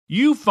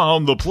You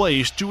found the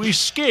place to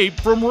escape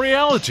from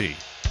reality.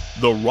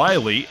 The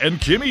Riley and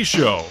Kimmy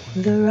Show.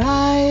 The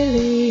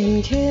Riley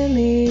and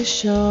Kimmy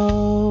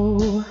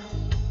Show.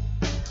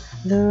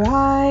 The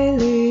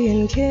Riley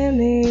and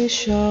Kimmy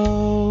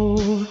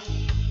Show.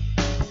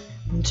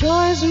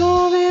 Toys,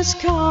 movies,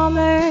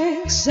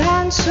 comics,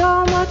 and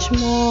so much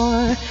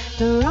more.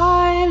 The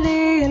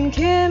Riley and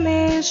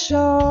Kimmy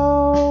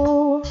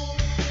Show.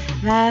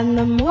 And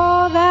the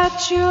more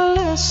that you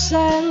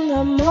listen,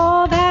 the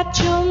more that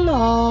you'll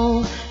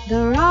know.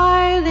 The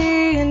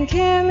Riley and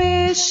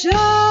Kimmy Show.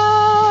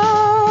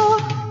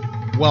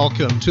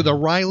 Welcome to the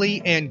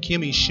Riley and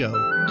Kimmy Show,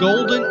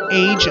 Golden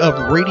Age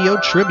of Radio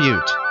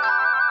Tribute.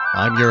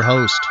 I'm your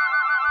host,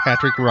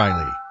 Patrick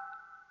Riley.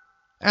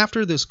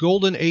 After this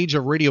golden age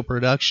of radio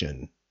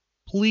production,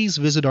 please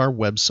visit our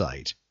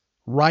website,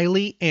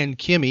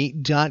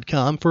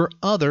 RileyandKimmy.com, for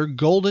other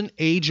golden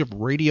age of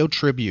radio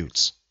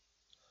tributes.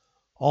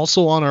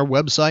 Also on our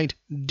website,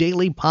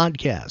 daily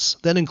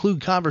podcasts that include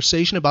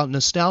conversation about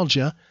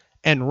nostalgia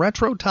and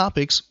retro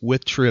topics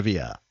with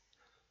trivia.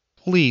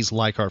 Please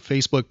like our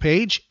Facebook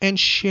page and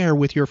share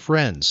with your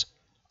friends.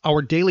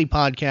 Our daily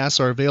podcasts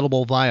are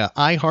available via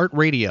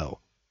iHeartRadio,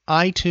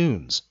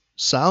 iTunes,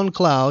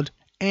 SoundCloud,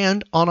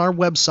 and on our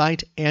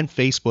website and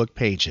Facebook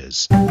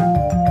pages.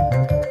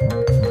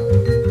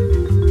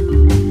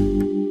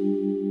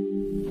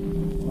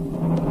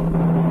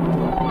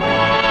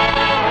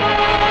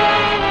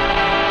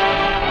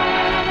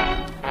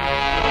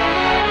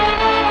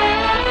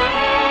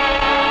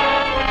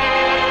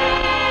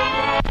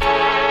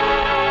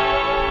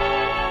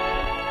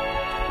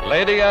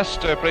 Lady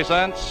Esther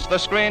presents the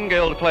Screen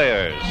Guild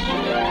Players.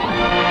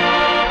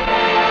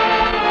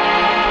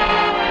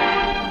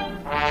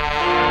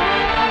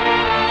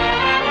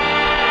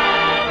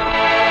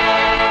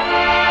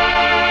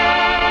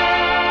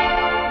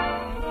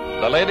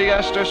 The Lady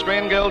Esther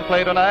Screen Guild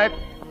play tonight?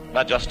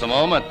 But just a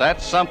moment,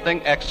 that's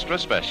something extra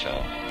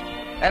special.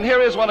 And here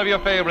is one of your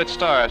favorite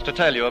stars to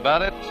tell you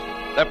about it,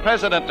 the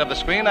president of the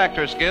Screen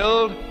Actors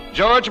Guild,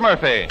 George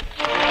Murphy.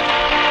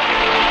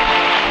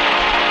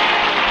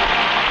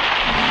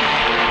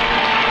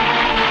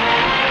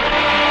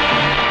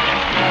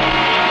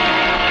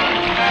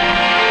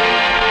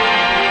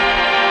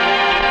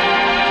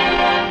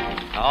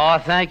 Oh,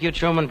 thank you,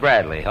 Truman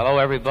Bradley. Hello,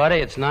 everybody.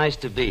 It's nice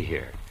to be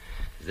here.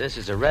 This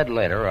is a red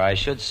letter, or I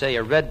should say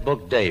a Red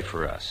Book Day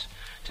for us.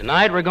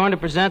 Tonight, we're going to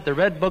present the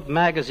Red Book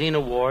Magazine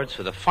Awards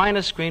for the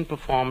finest screen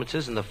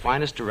performances and the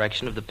finest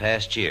direction of the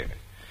past year.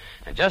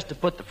 And just to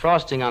put the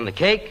frosting on the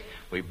cake,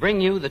 we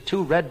bring you the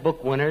two Red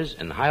Book winners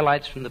and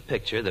highlights from the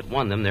picture that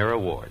won them their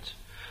awards.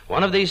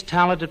 One of these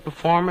talented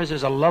performers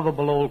is a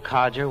lovable old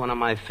codger, one of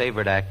my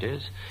favorite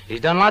actors.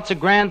 He's done lots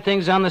of grand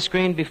things on the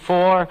screen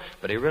before,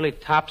 but he really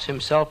tops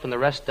himself and the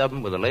rest of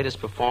them with the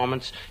latest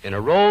performance in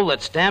a role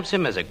that stamps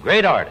him as a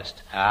great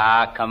artist.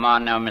 Ah, come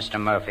on now, Mr.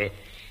 Murphy.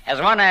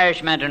 As one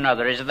Irishman to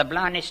another, is it the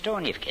Blarney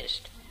Stone you've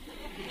kissed?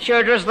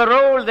 Sure, it was the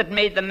role that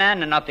made the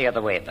man and not the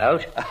other way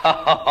about.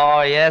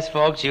 Oh, yes,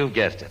 folks, you've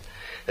guessed it.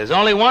 There's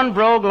only one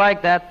brogue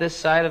like that this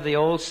side of the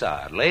old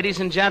sod.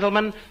 Ladies and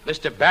gentlemen,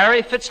 Mr.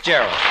 Barry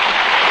Fitzgerald.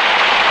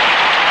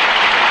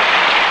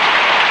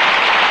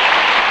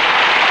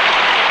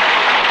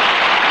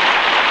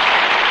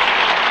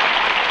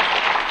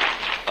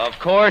 Of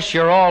course,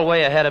 you're all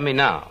way ahead of me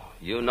now.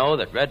 You know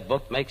that Red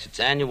Book makes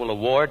its annual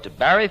award to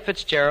Barry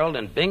Fitzgerald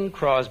and Bing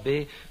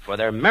Crosby for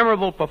their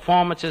memorable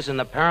performances in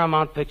the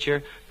Paramount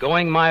picture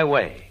Going My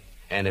Way.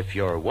 And if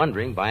you're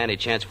wondering by any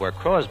chance where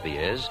Crosby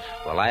is,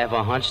 well, I have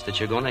a hunch that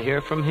you're going to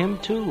hear from him,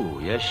 too.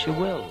 Yes, you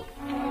will.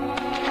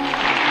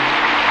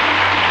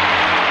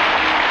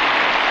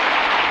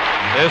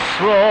 This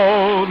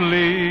road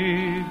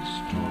leads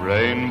to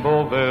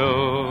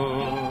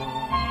Rainbowville,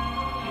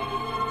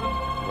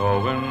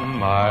 going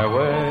my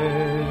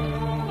way.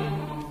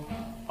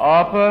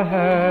 Up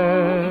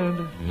ahead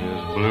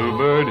is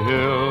Bluebird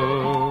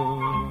Hill,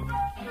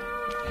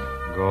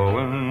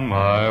 going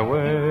my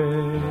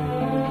way.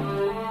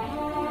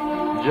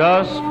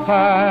 Just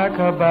pack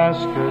a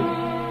basket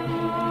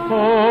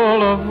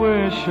full of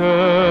wishes,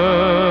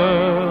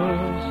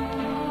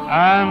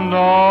 and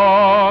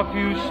off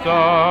you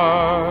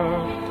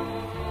start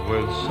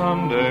with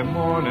Sunday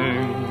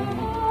morning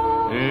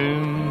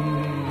in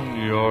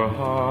your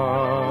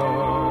heart.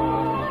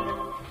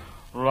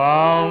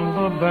 Round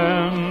the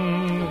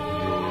bend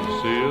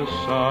you'll see a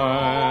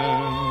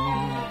sign,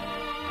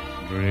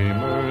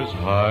 Dreamer's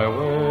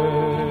Highway.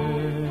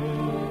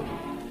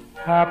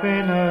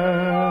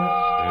 Happiness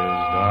is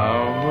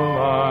down the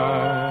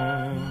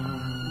line,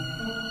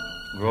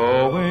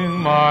 going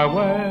my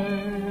way.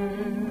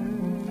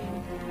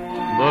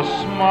 The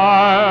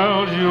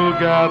smiles you'll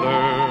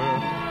gather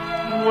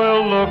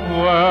will look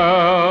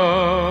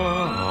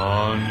well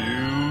on you.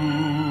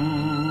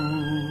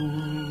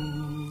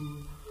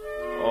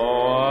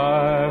 Oh,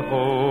 I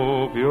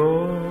hope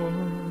you're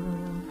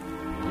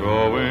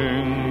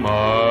going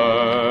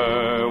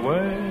my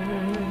way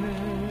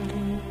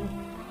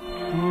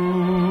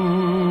too.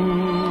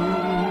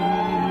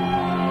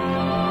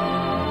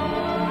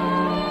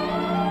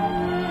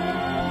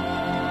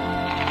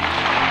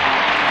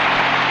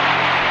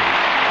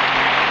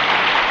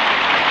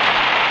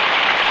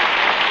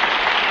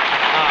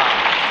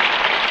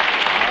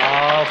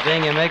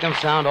 make 'em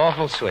sound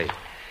awful sweet.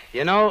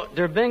 You know,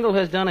 Der Bingle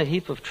has done a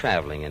heap of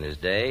traveling in his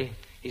day.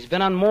 He's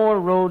been on more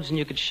roads than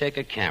you could shake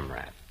a camera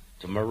at.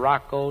 To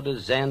Morocco, to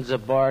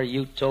Zanzibar,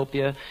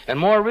 Utopia, and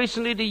more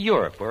recently to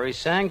Europe, where he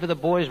sang for the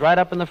boys right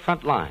up in the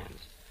front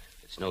lines.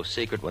 It's no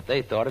secret what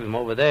they thought of him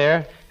over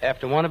there.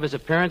 After one of his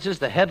appearances,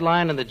 the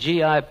headline in the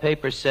GI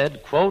paper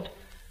said, quote,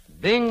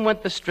 "Bing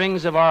went the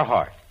strings of our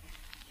heart."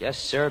 Yes,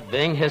 sir,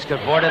 Bing has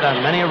cavorted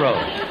on many a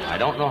road. I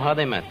don't know how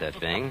they meant that,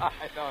 Bing.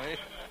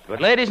 But,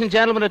 ladies and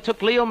gentlemen, it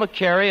took Leo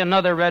McCarey,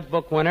 another Red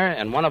Book winner,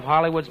 and one of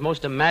Hollywood's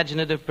most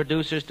imaginative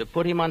producers, to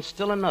put him on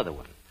still another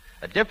one.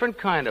 A different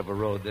kind of a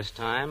road this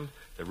time,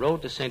 the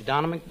road to St.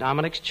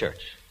 Dominic's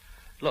Church.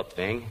 Look,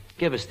 Bing,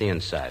 give us the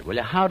inside, will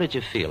you? How did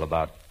you feel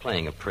about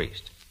playing a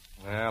priest?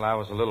 Well, I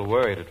was a little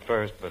worried at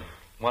first, but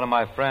one of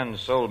my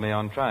friends sold me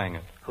on trying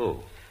it.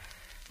 Who?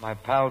 My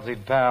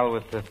palsied pal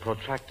with the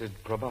protracted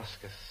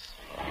proboscis.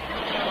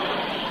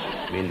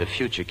 You mean the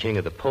future king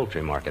of the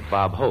poultry market,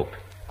 Bob Hope?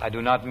 I do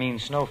not mean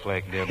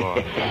Snowflake, dear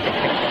boy.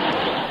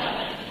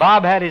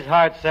 Bob had his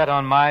heart set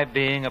on my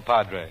being a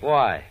padre.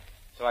 Why?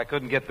 So I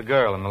couldn't get the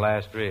girl in the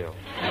last reel.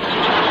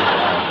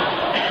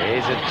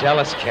 He's a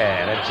jealous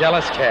cat.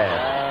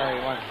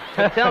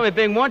 Tell me,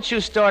 Bing, once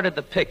you started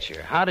the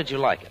picture, how did you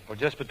like it? Well,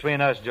 just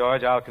between us,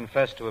 George, I'll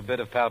confess to a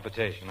bit of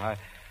palpitation.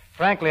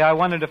 Frankly, I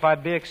wondered if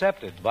I'd be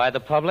accepted. By the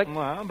public?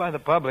 Well, by the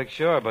public,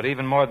 sure, but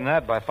even more than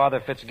that, by Father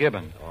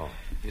Fitzgibbon. Oh.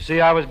 You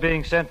see, I was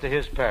being sent to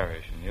his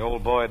parish, and the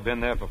old boy had been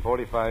there for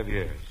 45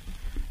 years.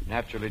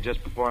 Naturally,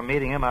 just before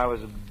meeting him, I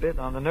was a bit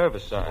on the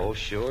nervous side. Oh,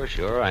 sure.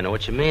 I know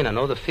what you mean. I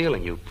know the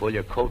feeling. You pull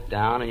your coat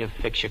down and you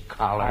fix your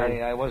collar.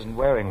 I wasn't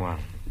wearing one.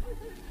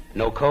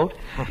 No coat?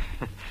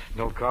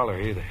 No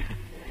collar either.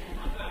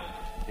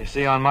 You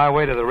see, on my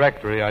way to the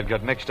rectory, I'd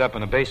got mixed up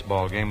in a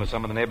baseball game with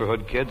some of the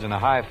neighborhood kids, and a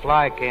high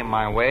fly came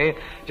my way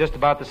just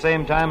about the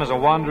same time as a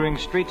wandering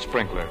street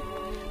sprinkler.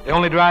 The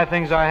only dry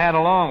things I had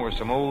along were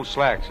some old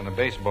slacks and a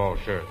baseball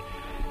shirt.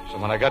 So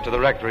when I got to the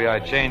rectory, I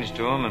changed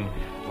to them and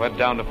went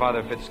down to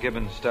Father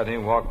Fitzgibbon's study,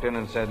 walked in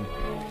and said,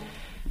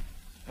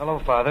 "Hello,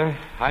 Father.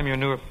 I'm your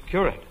new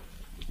curate."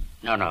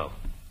 No.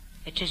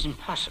 It isn't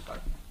possible.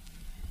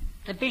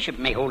 The bishop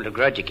may hold a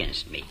grudge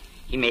against me.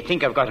 He may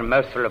think I've got a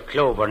mouthful of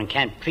clover and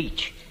can't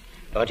preach.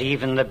 But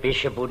even the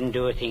bishop wouldn't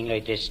do a thing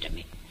like this to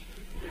me.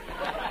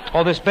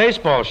 Oh, this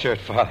baseball shirt,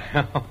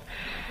 Father.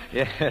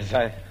 Yes,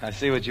 I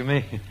see what you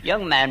mean.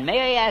 Young man,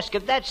 may I ask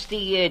if that's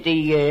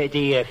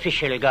the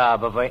official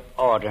garb of our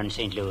order in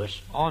St.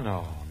 Louis? Oh,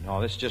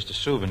 no, this is just a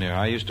souvenir.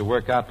 I used to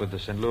work out with the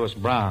St. Louis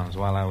Browns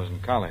while I was in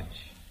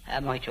college.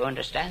 Am I to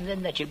understand,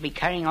 then, that you'll be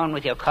carrying on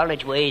with your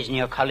college ways and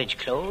your college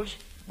clothes?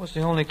 What's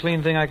the only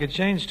clean thing I could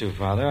change to,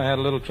 Father? I had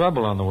a little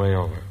trouble on the way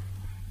over.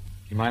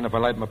 You mind if I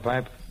light my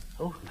pipe?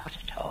 Oh, not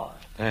at all.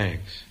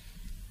 Thanks.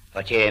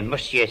 But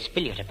must you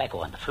spill your tobacco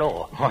on the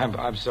floor? Oh,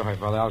 I'm sorry,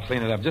 Father. I'll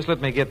clean it up. Just let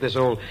me get this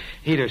old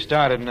heater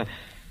started and...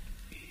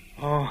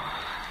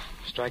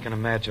 striking a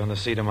match on the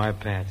seat of my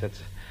pants.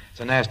 It's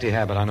a nasty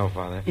habit, I know,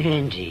 Father.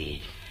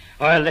 Indeed.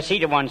 Well, the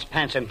seat of one's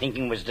pants, I'm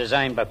thinking, was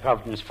designed by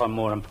Providence for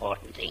more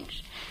important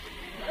things.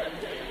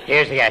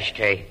 Here's the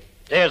ashtray.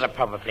 There's a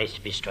proper place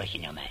to be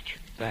striking your match.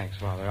 Thanks,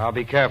 Father. I'll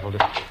be careful to...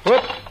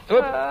 Whoop!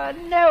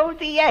 No,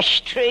 the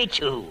ashtray,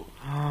 too.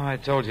 Oh, I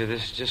told you,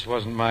 this just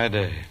wasn't my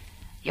day.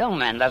 Young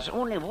man, there's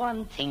only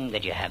one thing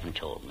that you haven't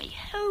told me.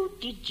 How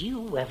did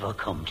you ever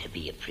come to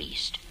be a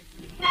priest?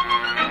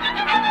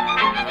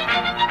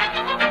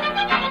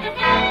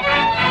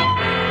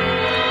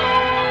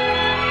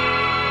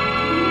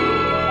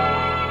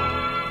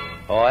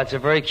 Oh, that's a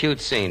very cute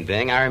scene,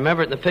 Bing. I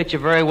remember it in the picture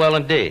very well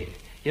indeed.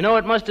 You know,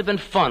 it must have been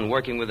fun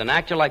working with an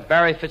actor like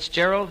Barry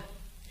Fitzgerald.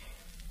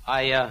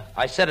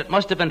 I said it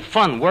must have been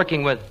fun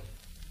working with...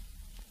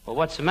 Well,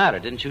 what's the matter?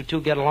 Didn't you two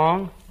get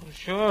along?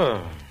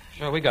 Sure,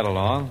 we got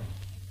along.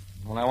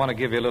 Well, I want to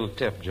give you a little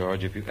tip,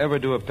 George. If you ever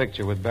do a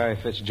picture with Barry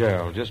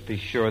Fitzgerald, just be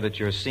sure that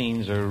your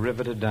scenes are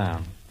riveted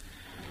down.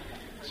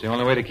 It's the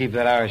only way to keep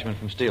that Irishman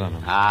from stealing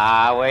them.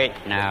 Wait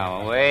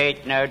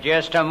now.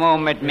 Just a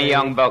moment, me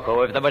young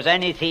bucko. If there was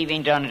any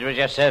thieving done, it was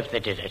yourself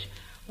that did it.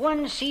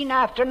 One scene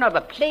after another,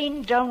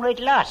 plain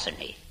downright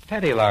larceny.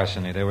 Petty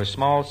larceny. They were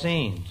small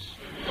scenes.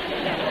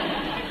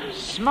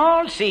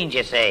 Small scenes,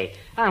 you say?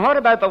 And what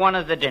about the one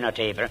at the dinner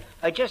table?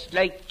 I'd just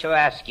like to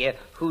ask you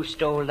who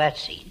stole that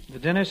scene. The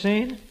dinner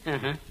scene?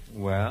 Uh-huh.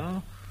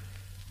 Well,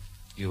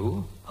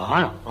 you. Oh,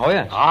 no. Oh,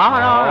 yes.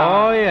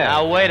 Oh, yeah.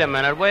 Now, wait a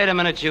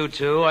minute, you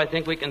two. I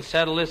think we can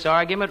settle this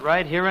argument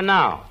right here and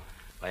now.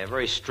 By a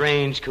very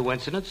strange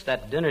coincidence,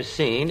 that dinner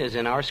scene is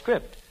in our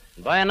script.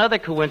 And by another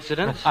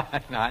coincidence...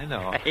 I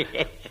know.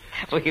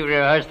 We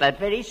rehearsed that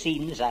very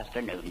scene this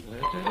afternoon.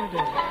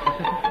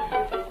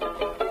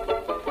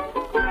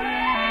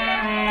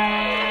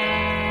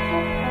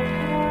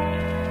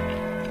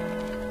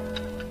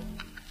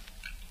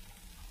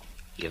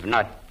 You've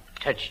not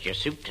touched your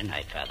soup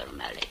tonight, Father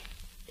O'Malley.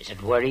 Is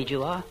it worried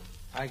you are?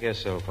 I guess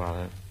so,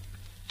 Father.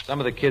 Some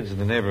of the kids in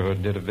the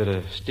neighborhood did a bit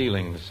of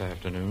stealing this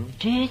afternoon.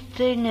 Did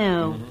they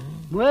now?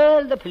 Mm-hmm.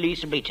 Well, the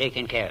police will be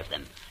taking care of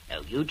them. Now,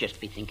 you just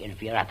be thinking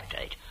of your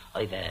appetite.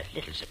 I've a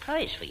little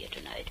surprise for you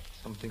tonight.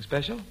 Something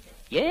special?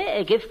 Yeah,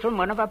 a gift from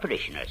one of our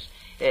parishioners.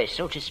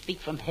 So to speak,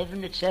 from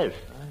heaven itself.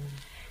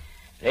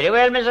 Very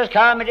well, Mrs.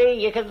 Carmody,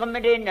 you can come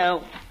in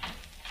now.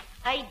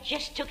 I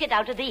just took it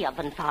out of the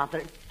oven,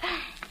 Father.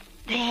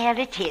 There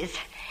it is.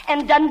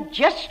 And done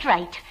just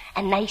right.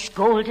 A nice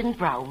golden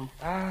brown.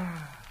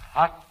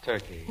 Hot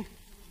turkey.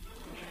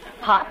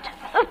 Hot?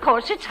 Of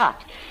course it's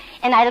hot.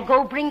 And I'll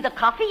go bring the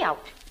coffee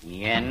out.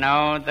 You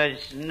know,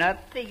 there's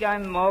nothing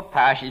I'm more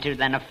partial to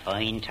than a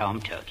fine tom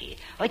turkey.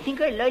 I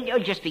think I'll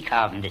just be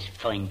carving this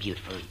fine,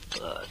 beautiful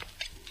bird.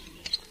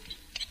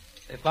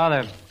 Hey,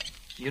 Father,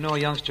 you know a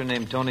youngster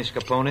named Tony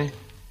Scapone?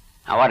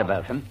 Now, what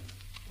about him?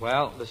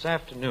 Well, this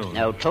afternoon...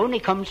 Now, Tony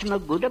comes from a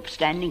good,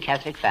 upstanding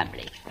Catholic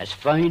family. As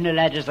fine a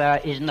lad as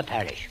there is in the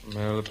parish.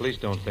 Well, the police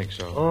don't think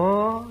so.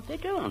 Oh, they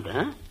don't,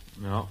 huh?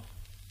 No.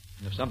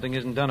 And if something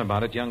isn't done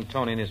about it, young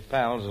Tony and his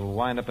pals will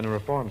wind up in a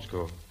reform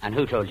school. And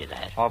who told you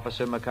that?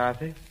 Officer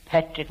McCarthy?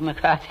 Patrick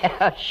McCarthy?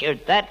 Oh, sure,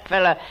 that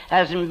fella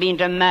hasn't been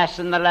to Mass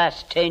in the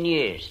last 10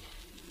 years.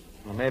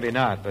 Well, maybe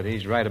not, but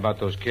he's right about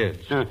those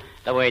kids.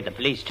 The way the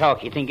police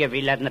talk, you'd think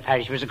every lad in the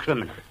parish was a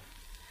criminal.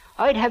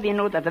 I'd have you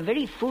know that the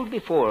very food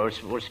before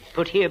us was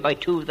put here by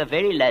two of the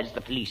very lads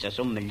the police are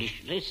so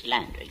maliciously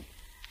slandering.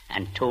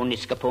 And Tony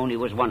Scapone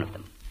was one of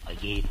them. I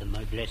gave them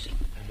my blessing.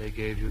 And they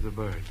gave you the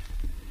bird.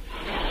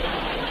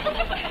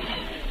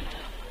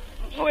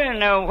 Well,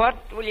 now,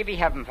 what will you be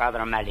having,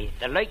 Father O'Malley?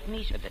 The light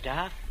meat or the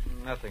dark?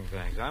 Nothing,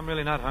 thanks. I'm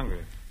really not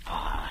hungry.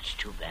 Oh, it's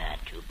too bad,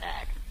 too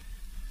bad.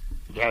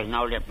 Yeah,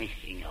 now let me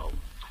see now.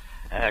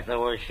 There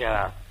was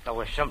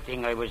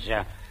something I was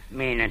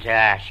meaning to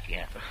ask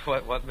you.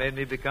 What made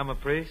me become a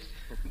priest?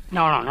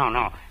 No.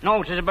 No,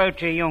 it was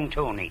about young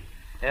Tony.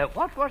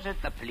 What was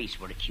it the police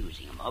were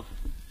accusing him of?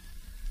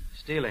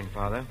 Stealing,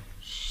 Father.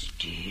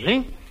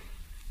 Stealing?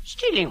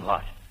 Stealing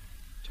what?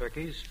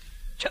 Turkeys.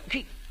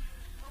 Turkey?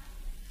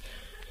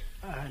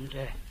 And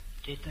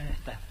did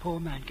the poor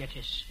man get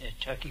his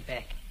turkey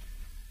back?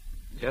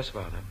 Yes,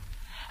 Father.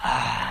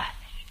 Ah.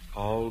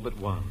 All but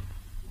one.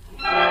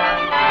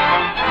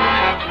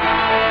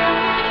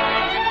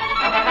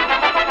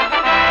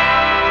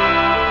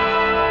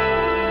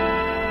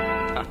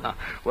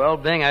 Well,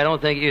 Bing, I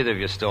don't think either of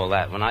you stole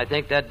that one. I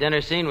think that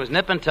dinner scene was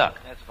nip and tuck.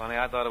 That's funny.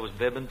 I thought it was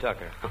Bibb and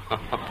Tucker.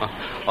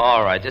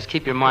 All right, just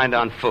keep your mind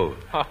on food.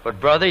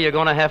 But, brother, you're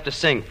going to have to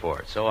sing for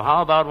it. So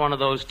how about one of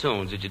those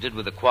tunes that you did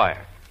with the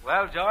choir?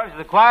 Well, George,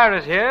 the choir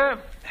is here,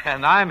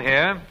 and I'm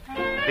here.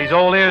 If these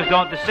old ears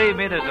don't deceive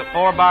me, there's a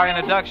 4-bar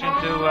introduction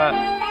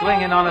to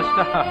Swinging on a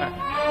Star.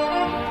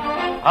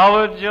 How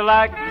would you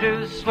like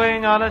to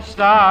swing on a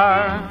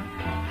star?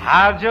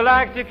 How'd you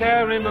like to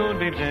carry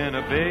moonbeams in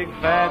a big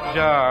fat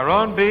jar?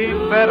 Or be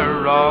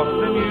better off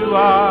than you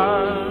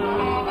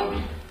are?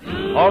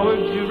 Or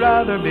would you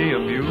rather be a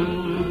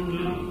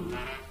mule?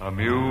 A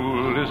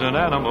mule is an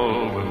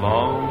animal with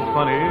long,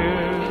 funny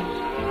ears.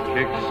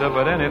 Kicks up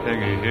at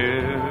anything he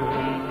hears.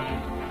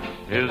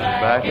 His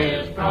back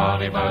is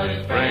brawny, but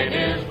his brain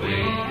is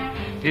weak.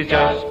 He's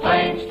just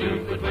plain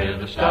stupid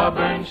with a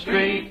stubborn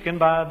streak. And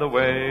by the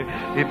way,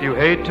 if you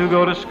hate to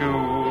go to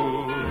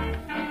school,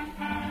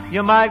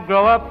 you might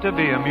grow up to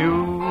be a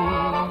mule.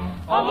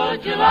 Or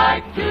would you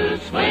like to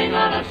swing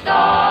on a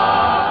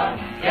star?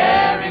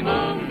 Carry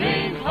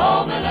moonbeams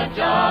home in a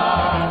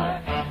jar,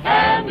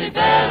 and be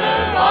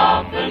better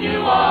off than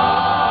you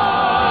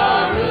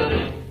are.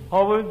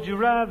 Or would you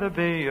rather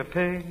be a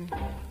pig?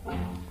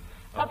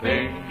 A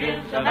pig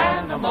is an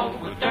animal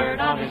with dirt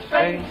on his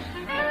face.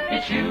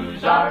 His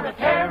shoes are a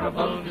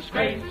terrible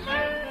disgrace.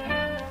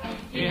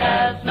 He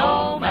has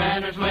no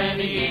manners when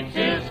he eats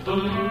his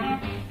food.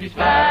 He's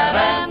fat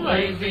and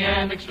lazy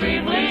and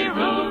extremely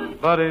rude.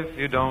 But if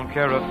you don't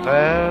care a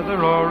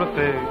feather or a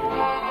fig,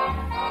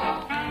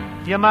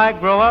 you might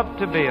grow up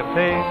to be a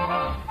pig.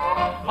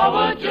 Or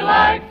would you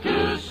like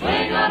to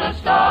swing on a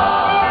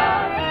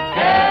star?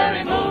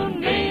 Carry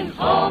moonbeams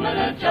home in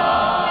a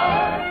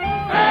jar,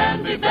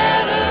 and be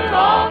better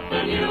off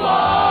than you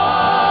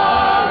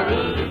are.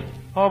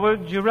 Or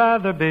would you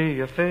rather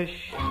be a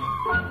fish?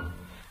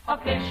 A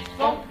fish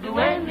won't do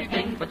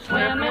anything but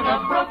swim in a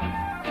brook.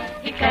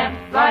 He can't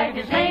write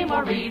his name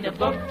or read a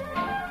book.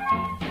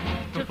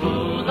 To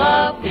fool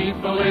the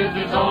people is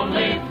his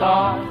only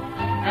thought,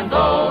 and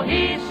though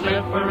he's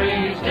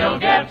slippery, he still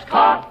gets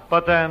caught.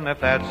 But then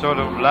if that sort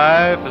of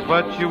life is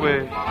what you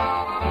wish,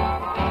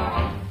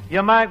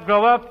 you might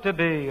grow up to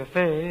be a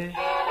fish.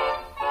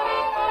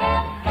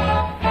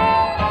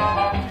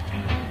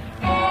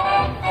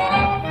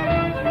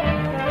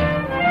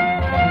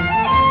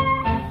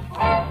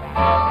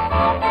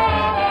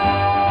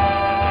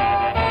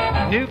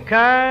 New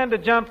kind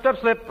of jumped up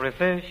slippery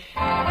fish,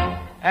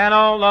 and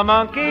all the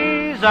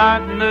monkeys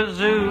out in the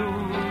zoo.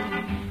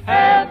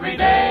 Every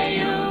day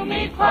you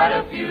meet quite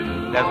a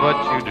few. That's what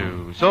you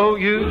do. So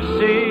you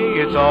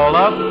see, it's all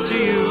up to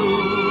you.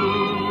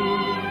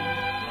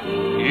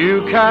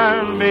 You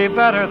can be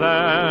better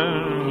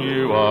than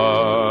you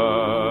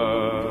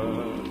are.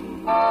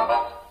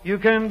 You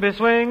can be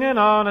swinging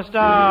on a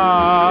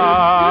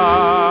star.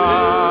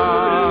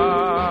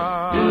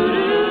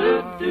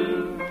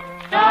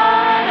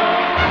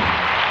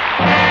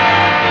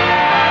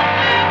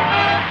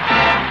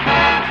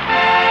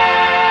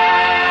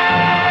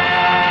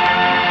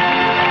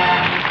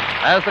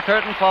 As the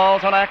curtain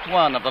falls on Act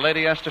One of the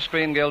Lady Esther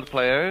Screen Guild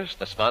Players,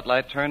 the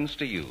spotlight turns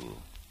to you.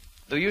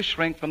 Do you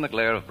shrink from the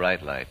glare of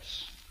bright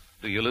lights?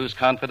 Do you lose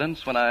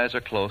confidence when eyes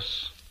are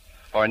close?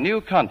 For new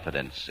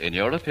confidence in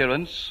your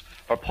appearance,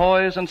 for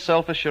poise and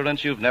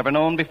self-assurance you've never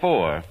known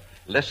before,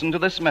 listen to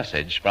this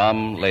message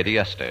from Lady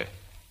Esther.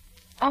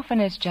 Often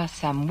it's just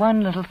some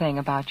one little thing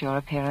about your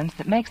appearance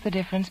that makes the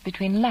difference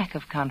between lack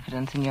of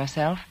confidence in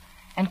yourself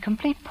and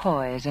complete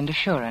poise and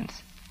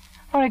assurance.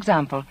 For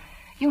example,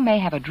 you may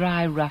have a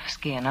dry, rough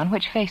skin on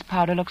which face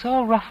powder looks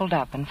all ruffled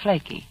up and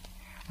flaky.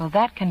 Well,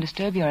 that can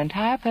disturb your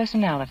entire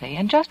personality,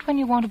 and just when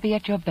you want to be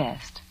at your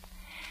best.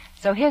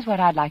 So here's what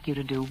I'd like you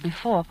to do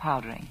before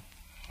powdering.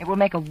 It will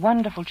make a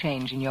wonderful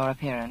change in your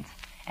appearance,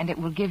 and it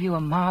will give you a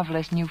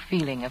marvelous new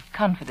feeling of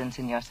confidence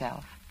in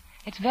yourself.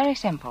 It's very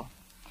simple.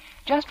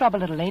 Just rub a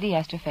little Lady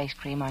Esther face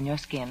cream on your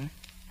skin,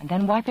 and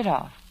then wipe it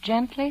off,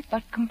 gently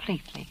but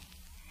completely.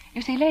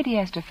 You see, Lady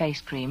Esther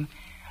face cream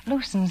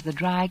loosens the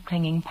dry,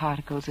 clinging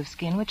particles of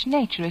skin which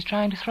nature is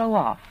trying to throw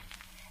off.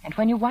 And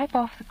when you wipe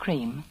off the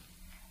cream,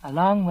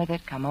 along with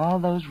it come all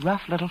those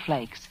rough little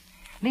flakes,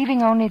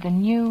 leaving only the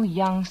new,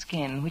 young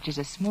skin, which is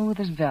as smooth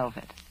as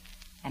velvet.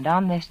 And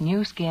on this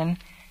new skin,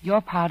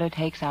 your powder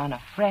takes on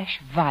a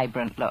fresh,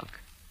 vibrant look.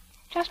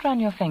 Just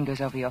run your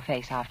fingers over your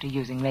face after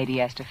using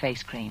Lady Esther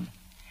face cream.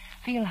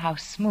 Feel how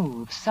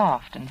smooth,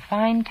 soft, and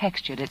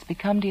fine-textured it's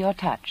become to your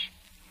touch.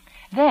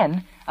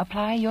 Then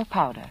apply your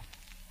powder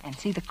and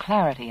see the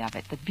clarity of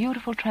it, the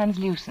beautiful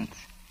translucence.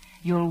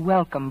 You'll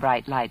welcome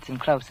bright lights and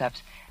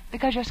close-ups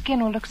because your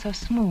skin will look so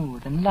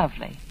smooth and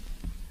lovely.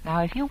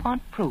 Now, if you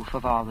want proof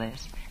of all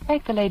this,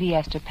 make the Lady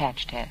Esther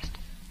patch test.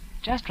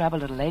 Just rub a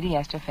little Lady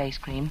Esther face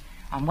cream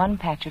on one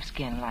patch of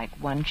skin, like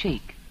one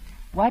cheek.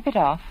 Wipe it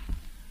off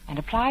and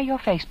apply your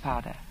face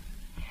powder.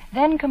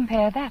 Then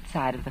compare that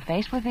side of the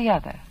face with the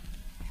other.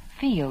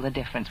 Feel the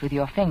difference with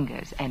your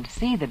fingers and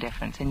see the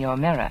difference in your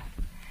mirror.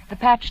 The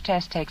patch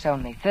test takes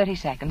only 30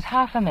 seconds,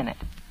 half a minute.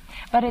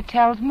 But it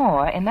tells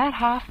more in that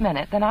half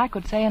minute than I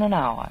could say in an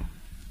hour.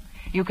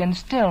 You can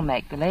still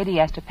make the Lady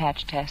Esther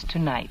patch test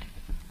tonight.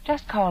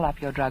 Just call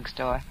up your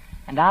drugstore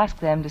and ask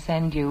them to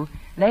send you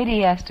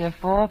Lady Esther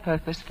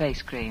four-purpose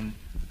face cream.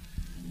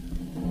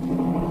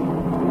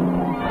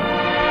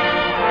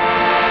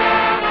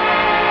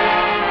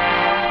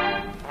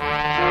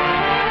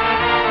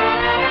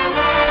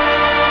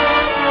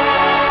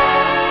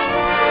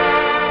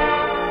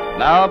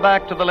 Now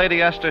back to the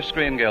Lady Esther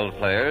Screen Guild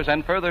Players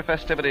and further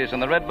festivities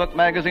in the Red Book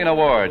Magazine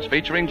Awards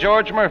featuring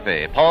George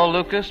Murphy, Paul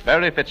Lucas,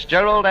 Barry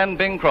Fitzgerald, and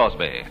Bing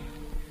Crosby.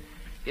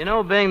 You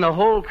know, Bing, the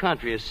whole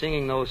country is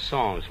singing those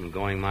songs from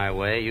Going My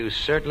Way. You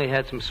certainly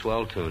had some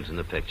swell tunes in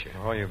the picture.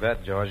 Oh, you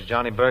bet, George.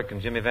 Johnny Burke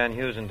and Jimmy Van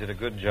Heusen did a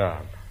good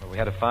job. But we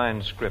had a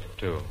fine script,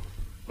 too.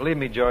 Believe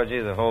me,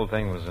 Georgie, the whole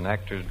thing was an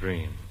actor's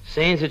dream.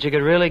 Scenes that you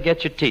could really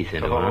get your teeth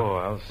into, huh?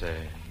 I'll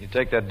say. You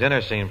take that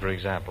dinner scene, for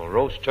example.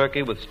 Roast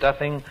turkey with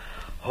stuffing,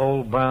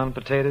 whole brown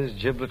potatoes,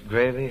 giblet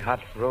gravy,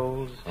 hot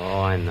rolls.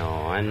 Oh, I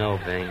know,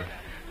 Bing.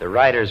 The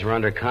writers were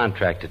under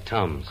contract to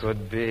Tums.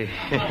 Could be.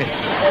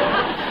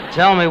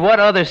 Tell me, what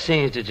other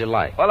scenes did you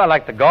like? Well, I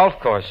like the golf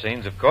course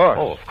scenes, of course.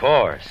 Oh, of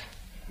course.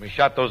 We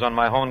shot those on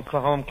my home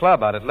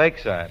club out at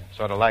Lakeside.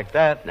 Sort of like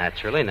that.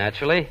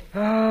 Naturally.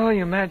 Oh,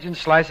 you imagine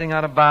slicing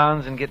out of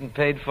bounds and getting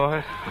paid for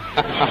it?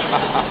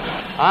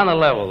 On the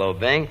level, though,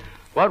 Bing,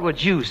 what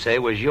would you say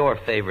was your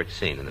favorite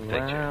scene in the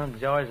picture? Well,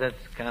 George, that's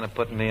kind of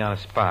putting me on a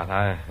spot.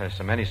 There's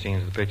so many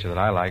scenes in the picture that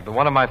I like, but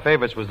one of my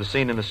favorites was the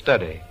scene in the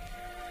study.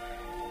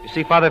 You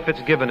see, Father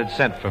Fitzgibbon had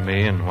sent for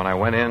me, and when I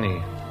went in,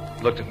 he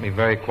looked at me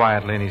very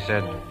quietly, and he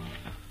said,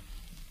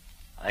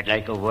 I'd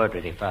like a word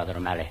with you, Father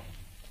O'Malley.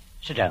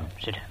 Sit down.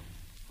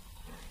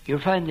 You'll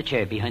find the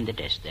chair behind the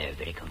desk there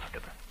very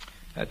comfortable.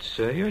 That's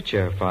your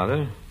chair,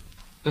 Father.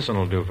 This one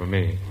will do for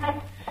me.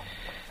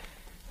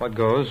 What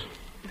goes?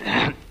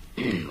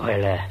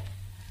 Well,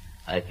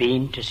 I've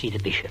been to see the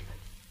bishop.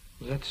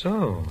 Is that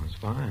so? That's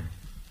fine.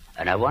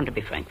 And I want to be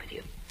frank with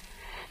you.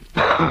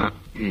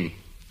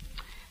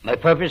 My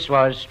purpose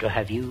was to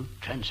have you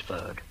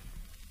transferred.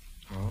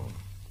 Oh.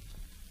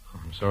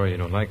 I'm sorry you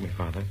don't like me,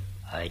 Father.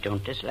 I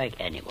don't dislike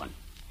anyone.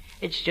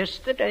 It's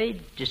just that I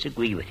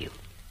disagree with you.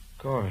 Of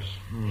course.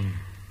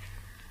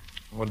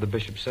 What did the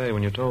bishop say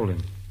when you told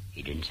him?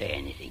 He didn't say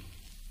anything.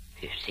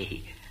 You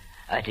see,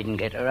 I didn't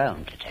get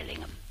around to telling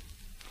him.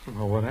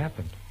 Well, what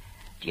happened?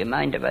 Do you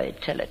mind if I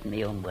tell it in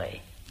my own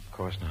way? Of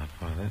course not,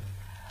 Father.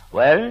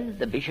 Well,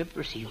 the bishop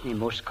received me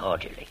most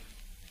cordially.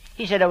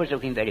 He said I was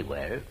looking very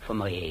well for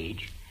my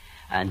age,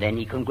 and then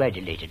he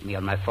congratulated me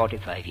on my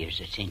 45 years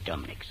at St.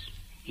 Dominic's.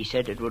 He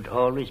said it would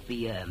always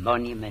be a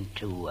monument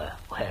to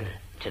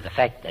the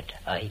fact that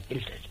I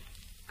built it.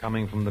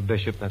 Coming from the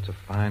bishop, that's a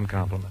fine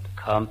compliment.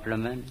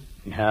 Compliment?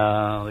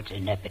 No, it's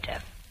an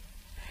epitaph.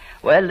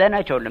 Well, then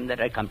I told him that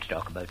I'd come to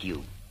talk about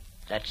you.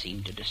 That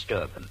seemed to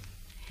disturb him.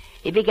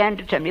 He began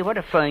to tell me what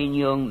a fine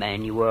young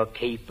man you were,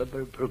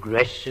 capable,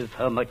 progressive,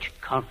 how much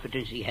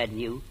confidence he had in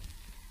you.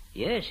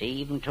 Yes, he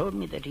even told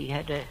me that he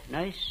had a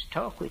nice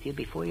talk with you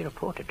before you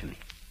reported to me.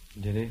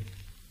 Did he?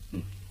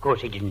 Of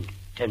course, he didn't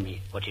tell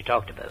me what you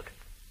talked about.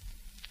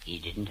 He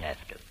didn't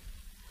have to.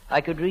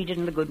 I could read it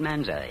in the good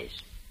man's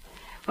eyes.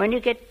 When you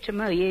get to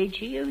my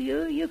age,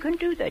 you can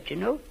do that, you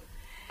know.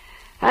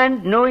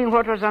 And knowing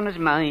what was on his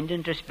mind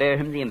and to spare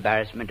him the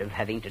embarrassment of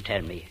having to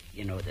tell me,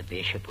 the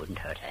bishop wouldn't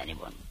hurt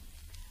anyone.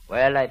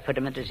 Well, I put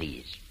him at his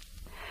ease.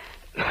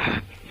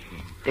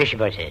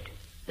 Bishop, I said,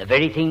 the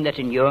very thing that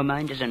in your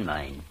mind is in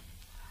mine.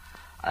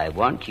 I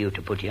want you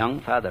to put young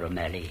Father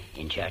O'Malley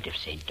in charge of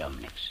St.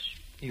 Dominic's.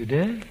 You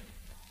did?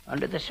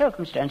 Under the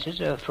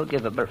circumstances, a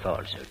forgivable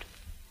falsehood.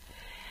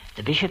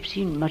 The bishop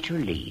seemed much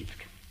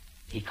relieved.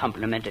 He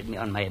complimented me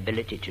on my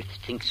ability to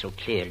think so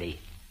clearly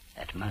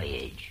at my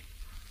age.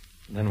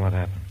 Then what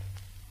happened?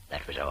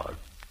 That was all.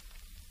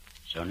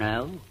 So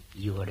now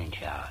you are in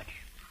charge.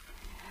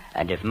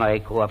 And if my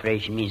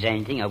cooperation means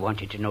anything, I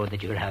want you to know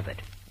that you'll have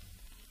it.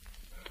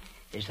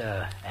 Is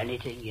there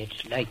anything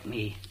you'd like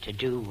me to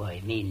do,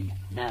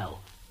 now?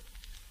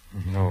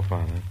 No,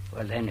 Father.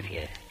 Well, then, if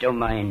you don't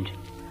mind,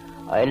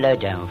 I'll lie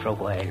down for a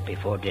while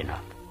before dinner.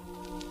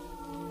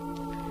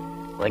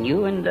 When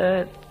you and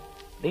the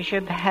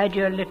bishop had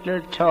your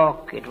little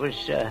talk, it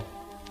was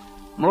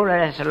more or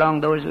less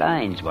along those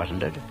lines,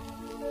 wasn't it?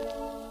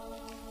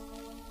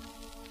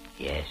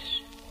 Yes,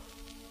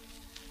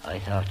 I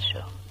thought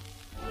so.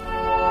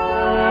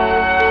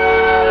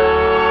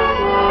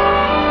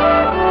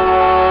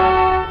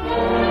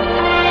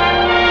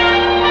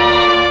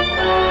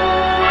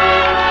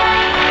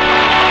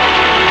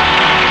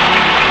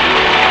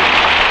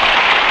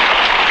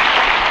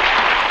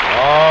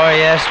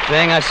 Yes,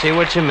 Bing, I see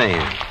what you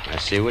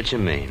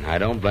mean. I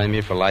don't blame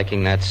you for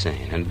liking that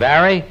scene. And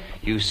Barry,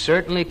 you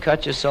certainly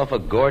cut yourself a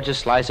gorgeous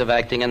slice of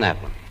acting in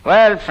that one.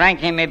 Well,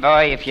 frankly, my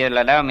boy, if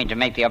you'll allow me to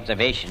make the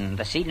observation,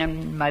 the scene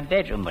in my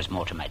bedroom was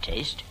more to my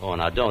taste. Oh,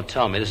 now don't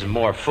tell me this is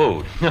more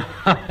food.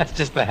 That's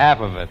just the half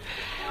of it.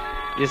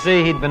 You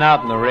see, he'd been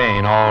out in the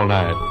rain all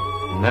night.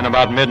 And then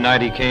about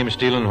midnight he came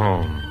stealing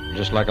home,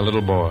 just like a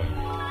little boy.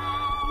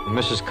 And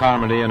Mrs.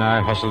 Carmody and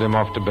I hustled him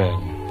off to bed.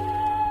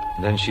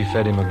 Then she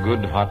fed him a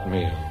good hot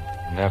meal.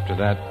 And after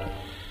that...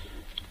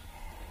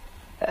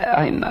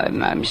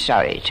 I'm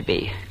sorry to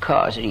be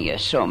causing you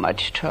so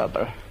much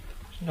trouble.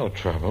 No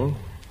trouble.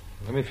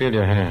 Let me feel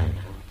your hand.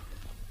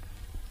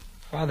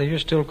 Father, you're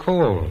still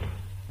cold.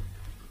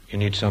 You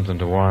need something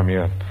to warm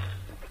you up.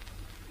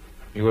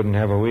 You wouldn't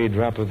have a wee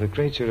drop of the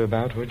creature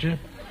about, would you?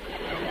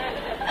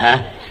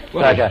 Huh?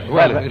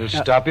 Well, it'll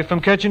stop you from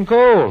catching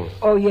cold.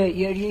 Oh,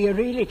 you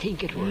really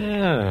think it would?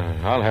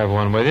 Yeah, I'll have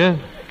one with you.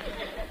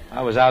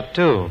 I was out,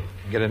 too.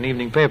 Get an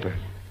evening paper.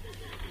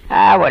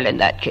 Well, in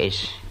that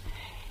case,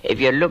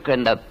 if you look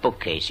in the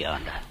bookcase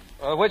yonder.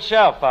 Which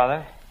shelf,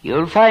 Father?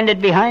 You'll find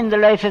it behind the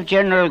Life of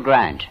General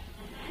Grant.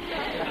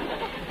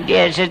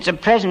 Yes, it's a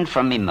present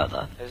from me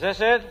mother. Is this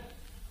it?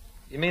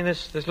 You mean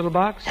this little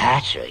box?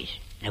 That's right.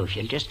 Now, if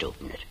you'll just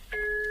open it.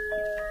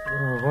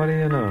 Oh, what do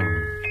you know?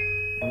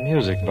 A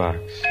music box.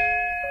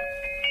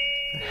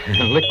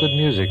 Liquid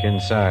music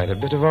inside. A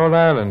bit of old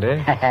Ireland,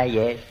 eh?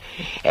 Yes.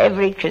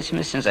 Every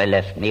Christmas since I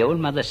left, me old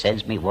mother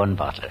sends me one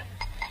bottle.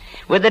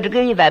 With a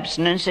degree of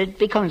abstinence, it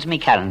becomes me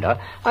calendar.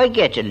 I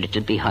get a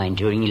little behind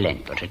during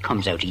Lent, but it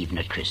comes out even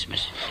at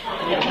Christmas.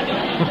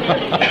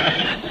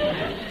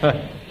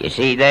 You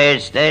see,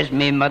 there's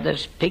me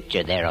mother's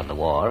picture there on the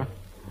wall.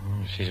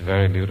 Oh, she's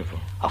very beautiful.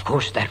 Of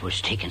course, that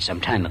was taken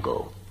some time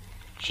ago.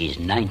 She's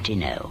 90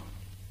 now.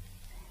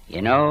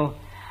 You know,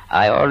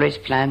 I always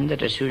planned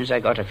that as soon as I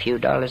got a few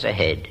dollars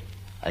ahead,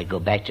 I'd go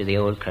back to the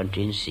old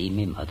country and see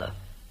me mother.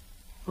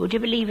 Would you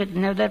believe it?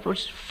 Now, that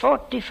was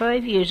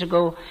 45 years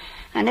ago,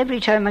 and every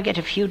time I get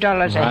a few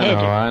dollars ahead...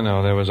 I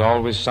know. There was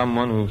always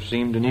someone who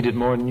seemed to need it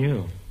more than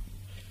you.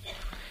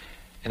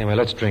 Anyway,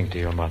 let's drink to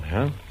your mother,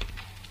 huh?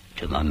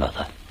 To my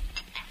mother.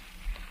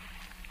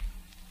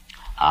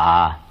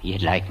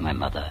 You'd like my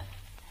mother.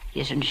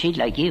 Yes, and she'd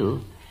like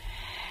you.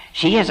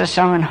 She has a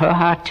song in her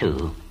heart,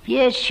 too.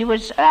 Yes, she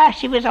was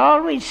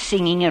always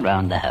singing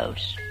around the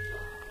house.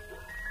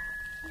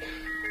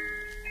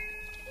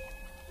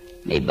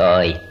 Me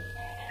boy,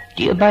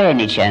 do you by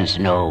any chance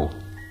know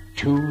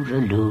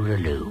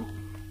Tooraloo?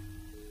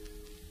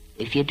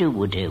 If you do,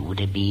 would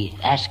it be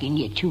asking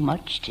you too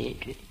much to...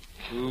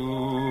 Tooraloo,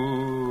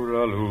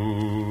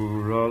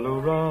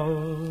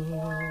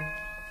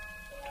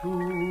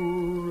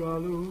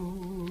 Tooraloo.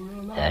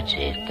 That's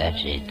it,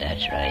 that's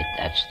right,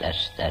 that's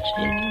it.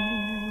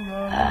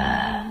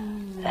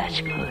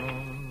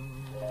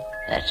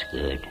 That's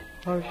good.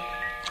 Hush,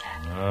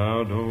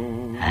 now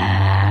don't...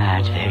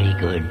 It's very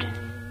good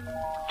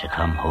to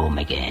come home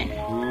again.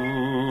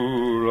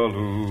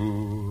 Tooraloo,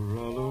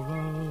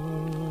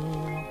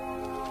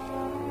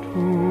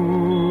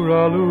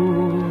 Tooraloo,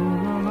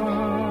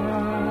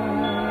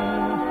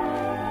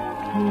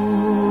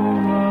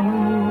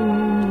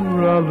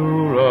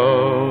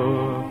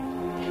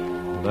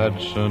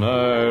 that's an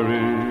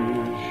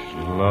Irish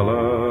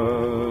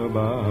lullaby.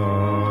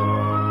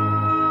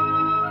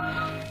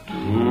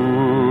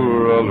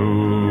 Tooraloo,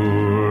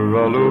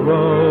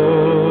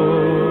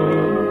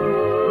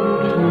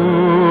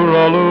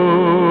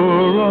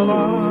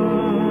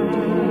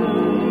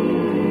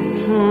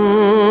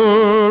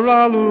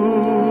 Tooraloo,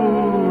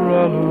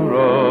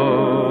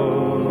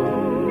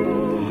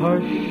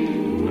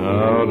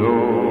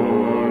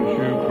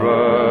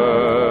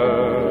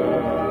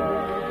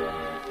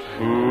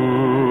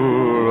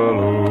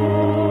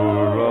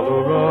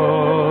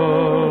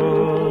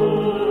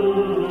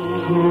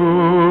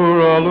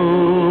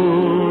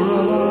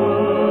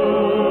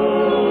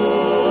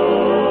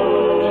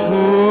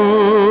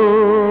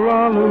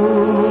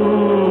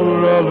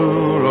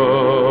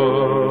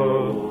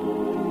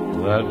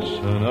 that's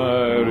an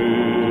Irish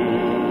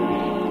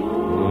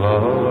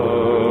lullaby.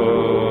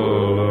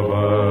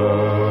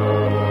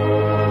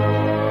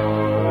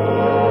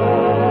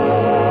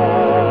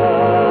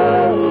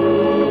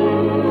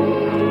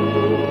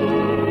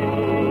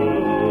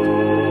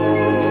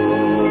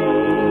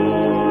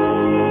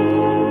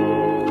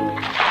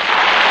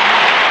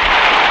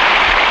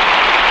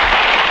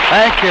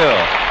 Thank you.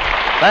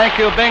 Thank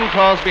you, Bing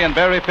Crosby and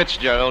Barry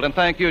Fitzgerald, and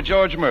thank you,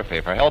 George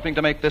Murphy, for helping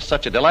to make this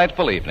such a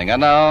delightful evening. And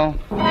now,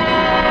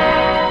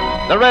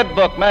 the Red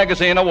Book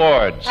Magazine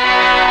Awards.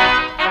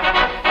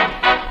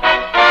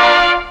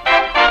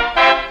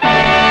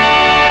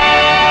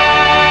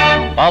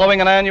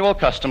 Following an annual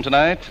custom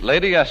tonight,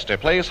 Lady Esther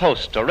plays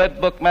host to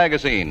Red Book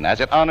Magazine as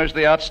it honors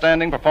the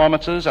outstanding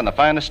performances and the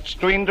finest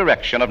screen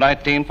direction of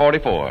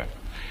 1944.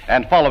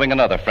 And following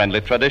another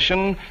friendly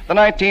tradition, the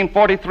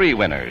 1943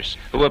 winners,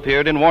 who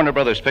appeared in Warner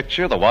Brothers'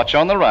 picture, The Watch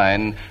on the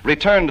Rhine,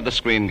 returned to the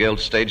Screen Guild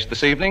stage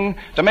this evening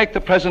to make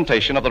the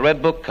presentation of the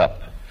Red Book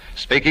Cup.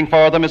 Speaking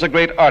for them is a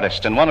great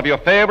artist and one of your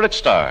favorite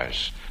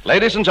stars.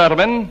 Ladies and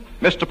gentlemen,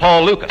 Mr.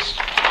 Paul Lucas.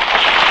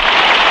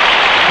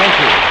 Thank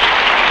you.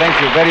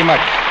 Thank you very much.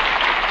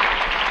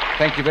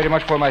 Thank you very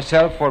much for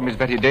myself, for Miss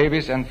Betty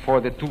Davis, and for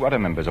the two other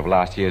members of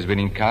last year's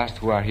winning cast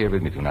who are here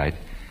with me tonight.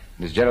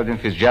 Miss Geraldine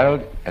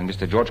Fitzgerald and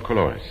Mr. George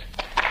Colores.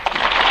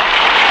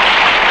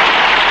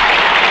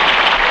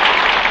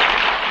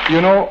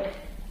 You know,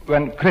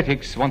 when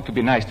critics want to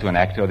be nice to an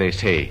actor, they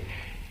say,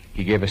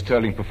 he gave a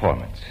sterling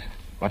performance.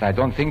 But I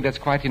don't think that's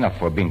quite enough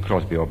for Bing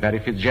Crosby or Barry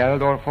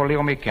Fitzgerald or for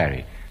Leo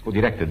McCarey, who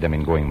directed them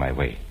in Going My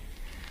Way.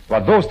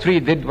 What those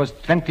three did was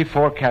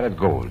 24-karat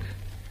gold.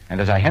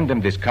 And as I hand them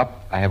this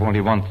cup, I have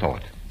only one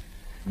thought.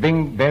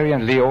 Bing, Barry,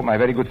 and Leo, my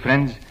very good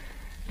friends,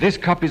 this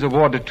cup is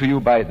awarded to you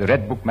by the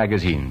Red Book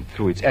Magazine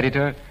through its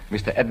editor,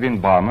 Mr. Edwin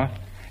Balmer,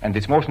 and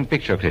its motion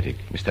picture critic,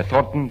 Mr.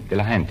 Thornton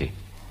Delahanty.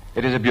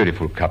 It is a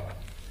beautiful cup.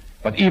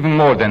 But even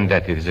more than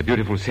that, it is a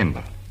beautiful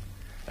symbol.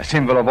 A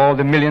symbol of all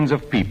the millions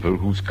of people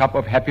whose cup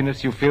of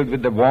happiness you filled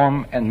with the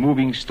warm and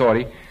moving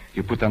story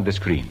you put on the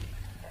screen.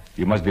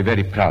 You must be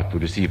very proud to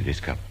receive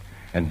this cup.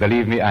 And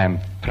believe me, I am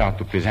proud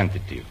to present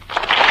it to you.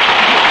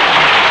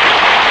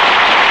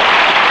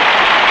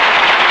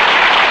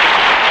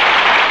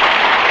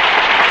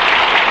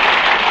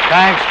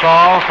 Thanks,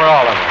 Paul, for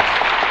all of us.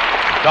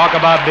 Talk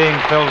about being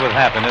filled with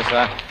happiness.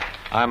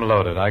 I'm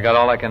loaded. I got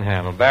all I can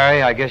handle.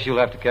 Barry, I guess you'll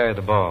have to carry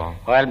the ball.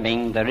 Well,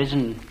 Bing, there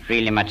isn't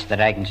really much that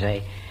I can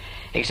say,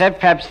 except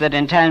perhaps that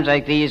in times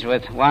like these,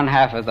 with one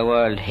half of the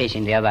world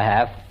hating the other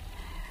half,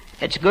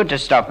 it's good to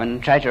stop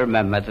and try to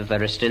remember that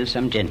there are still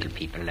some gentle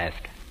people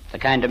left, the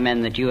kind of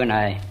men that you and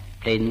I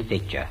played in the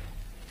picture.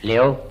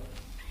 Leo,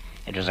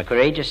 it was a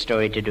courageous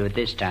story to do at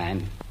this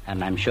time,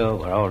 and I'm sure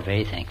we're all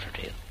very thankful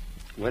to you.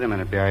 Wait a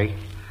minute, Barry.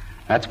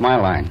 That's my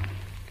line.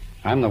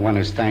 I'm the one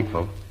who's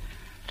thankful.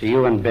 To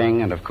you and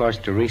Bing, and of course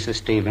to Risa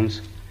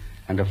Stevens,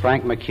 and to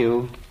Frank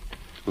McHugh,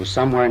 who's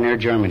somewhere near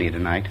Germany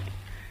tonight,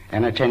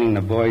 entertaining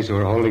the boys who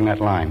are holding that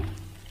line.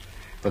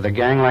 With a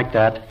gang like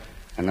that,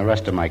 and the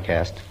rest of my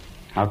cast,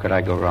 how could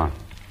I go wrong?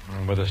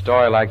 With a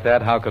story like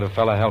that, how could a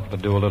fella help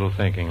but do a little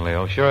thinking,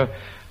 Leo? Sure,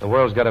 the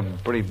world's got a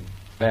pretty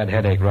bad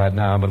headache right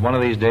now, but one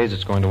of these days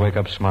it's going to wake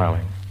up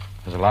smiling.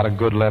 There's a lot of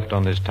good left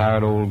on this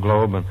tired old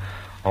globe, and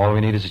all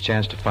we need is a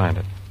chance to find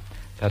it.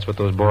 That's what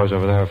those boys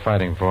over there are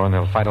fighting for, and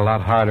they'll fight a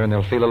lot harder, and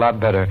they'll feel a lot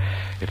better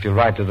if you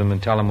write to them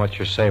and tell them what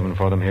you're saving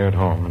for them here at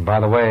home. And by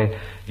the way,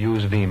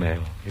 use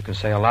V-mail. You can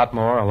say a lot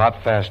more, a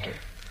lot faster.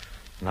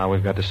 Now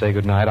we've got to say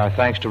goodnight. Our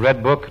thanks to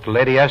Red Book, to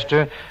Lady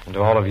Esther, and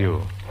to all of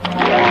you.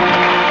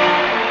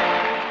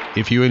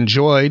 If you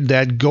enjoyed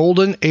that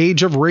golden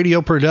age of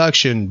radio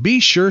production, be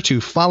sure to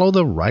follow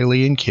the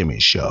Riley and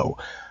Kimmy Show.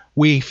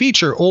 We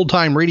feature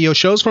old-time radio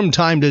shows from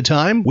time to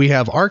time. We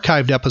have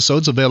archived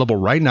episodes available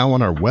right now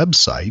on our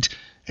website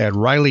at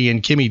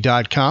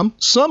RileyandKimmy.com.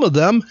 Some of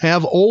them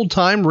have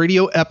old-time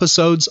radio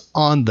episodes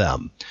on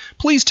them.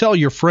 Please tell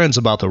your friends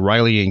about the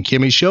Riley and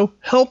Kimmy Show.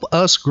 Help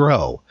us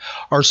grow.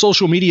 Our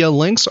social media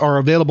links are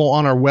available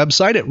on our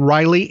website at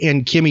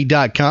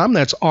RileyandKimmy.com.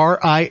 That's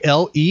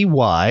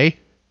R-I-L-E-Y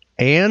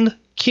and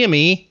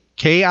Kimmy,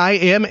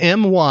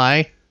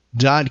 Kimmy.com.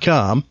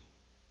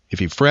 If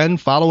you friend,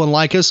 follow, and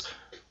like us,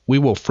 we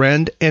will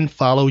friend and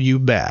follow you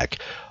back.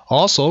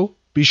 Also,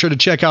 be sure to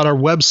check out our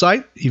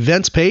website,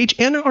 events page,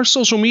 and our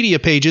social media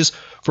pages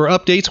for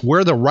updates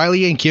where the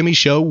Riley and Kimmy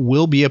Show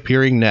will be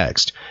appearing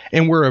next.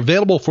 And we're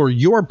available for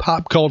your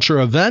pop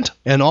culture event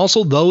and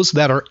also those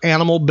that are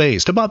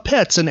animal-based, about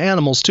pets and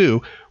animals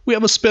too. We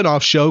have a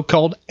spin-off show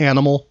called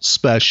Animal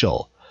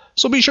Special.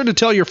 So be sure to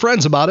tell your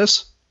friends about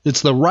us.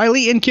 It's the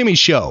Riley and Kimmy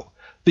Show,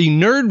 the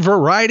nerd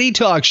variety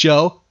talk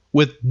show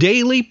with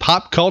daily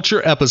pop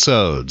culture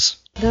episodes.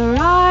 The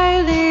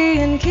Riley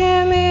and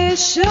Kimmy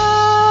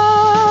Show.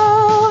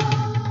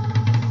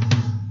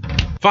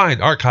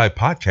 Find archive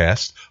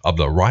podcasts of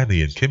The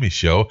Riley and Kimmy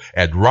Show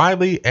at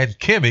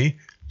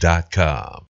RileyandKimmy.com.